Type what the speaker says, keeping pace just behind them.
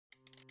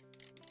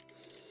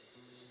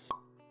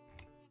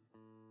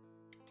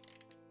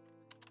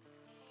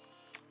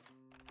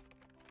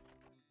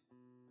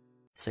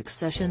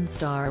Succession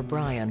star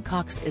Brian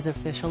Cox is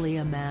officially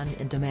a man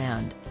in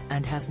demand,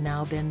 and has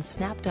now been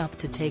snapped up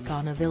to take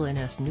on a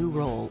villainous new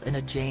role in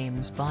a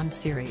James Bond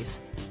series.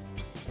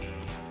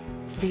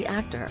 The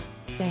actor,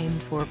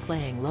 famed for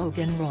playing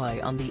Logan Roy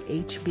on the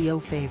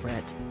HBO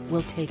favorite,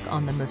 will take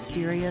on the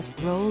mysterious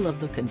role of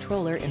the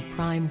controller in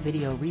Prime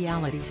Video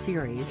reality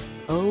series,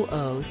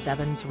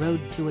 007's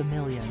Road to a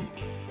Million.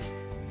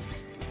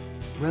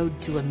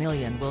 Road to a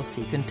Million will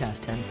see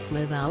contestants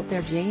live out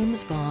their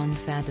James Bond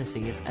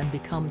fantasies and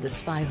become the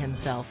spy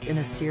himself in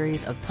a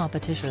series of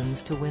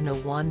competitions to win a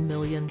 £1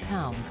 million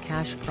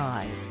cash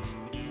prize.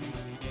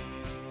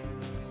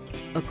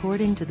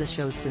 According to the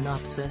show's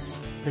synopsis,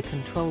 the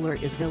controller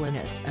is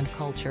villainous and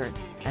cultured,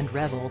 and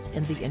revels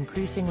in the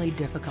increasingly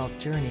difficult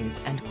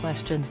journeys and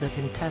questions the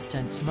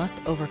contestants must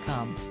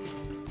overcome.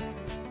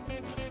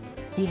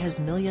 He has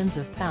millions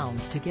of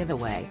pounds to give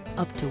away,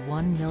 up to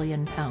 £1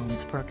 million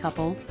per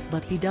couple,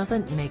 but he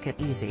doesn't make it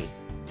easy.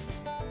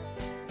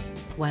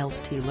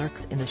 Whilst he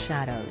lurks in the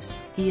shadows,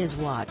 he is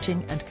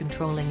watching and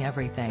controlling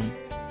everything.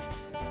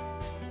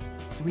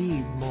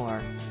 Read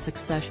more.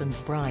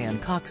 Succession's Brian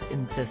Cox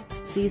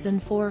insists Season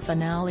 4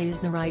 finale's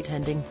the right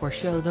ending for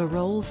show. The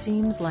role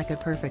seems like a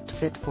perfect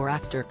fit for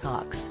actor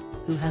Cox,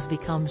 who has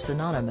become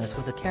synonymous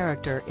with a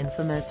character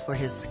infamous for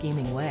his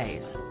scheming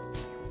ways.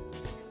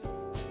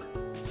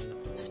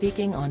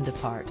 Speaking on The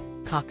Part,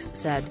 Cox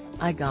said,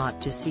 "I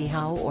got to see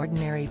how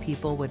ordinary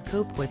people would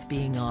cope with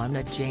being on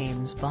a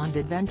James Bond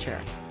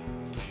adventure.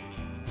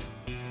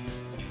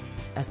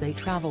 As they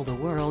travel the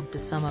world to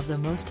some of the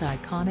most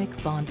iconic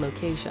Bond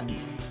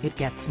locations, it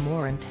gets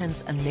more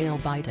intense and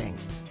nail-biting.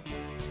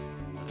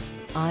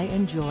 I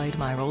enjoyed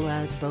my role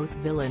as both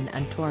villain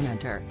and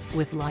tormentor,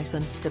 with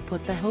license to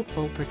put the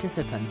hopeful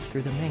participants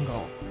through the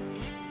mingle."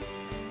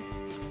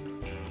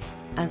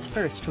 As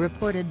first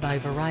reported by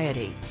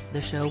Variety,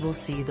 the show will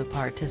see the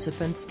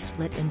participants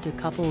split into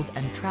couples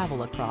and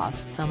travel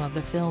across some of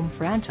the film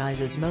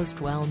franchise's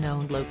most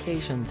well-known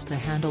locations to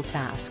handle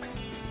tasks.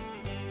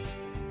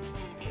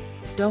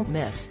 Don't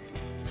miss.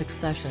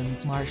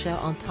 Succession's Marcia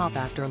on top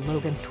actor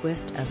Logan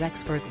twist as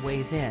expert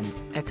weighs in.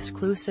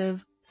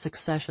 Exclusive.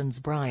 Succession's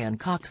Brian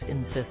Cox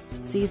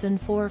insists Season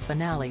 4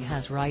 finale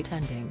has right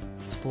ending.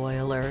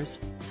 Spoilers.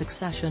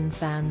 Succession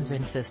fans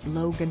insist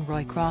Logan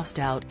Roy crossed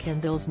out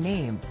Kendall's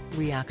name.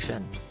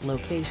 Reaction.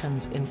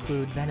 Locations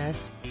include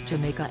Venice,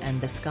 Jamaica and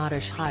the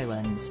Scottish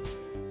Highlands.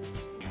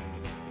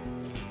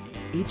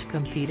 Each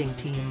competing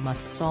team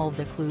must solve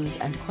the clues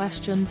and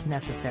questions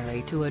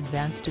necessary to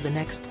advance to the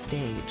next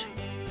stage.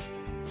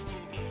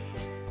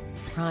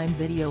 Prime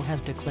Video has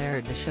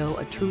declared the show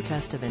a true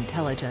test of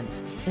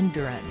intelligence,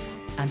 endurance,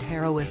 and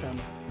heroism.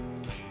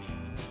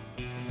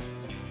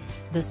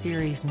 The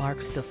series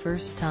marks the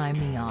first time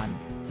Neon,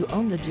 who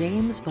own the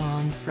James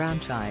Bond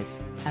franchise,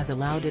 has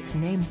allowed its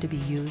name to be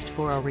used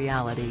for a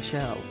reality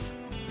show.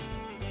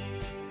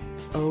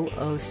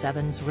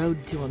 007's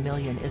Road to a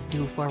Million is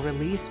due for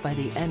release by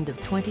the end of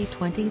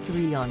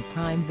 2023 on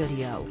Prime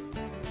Video.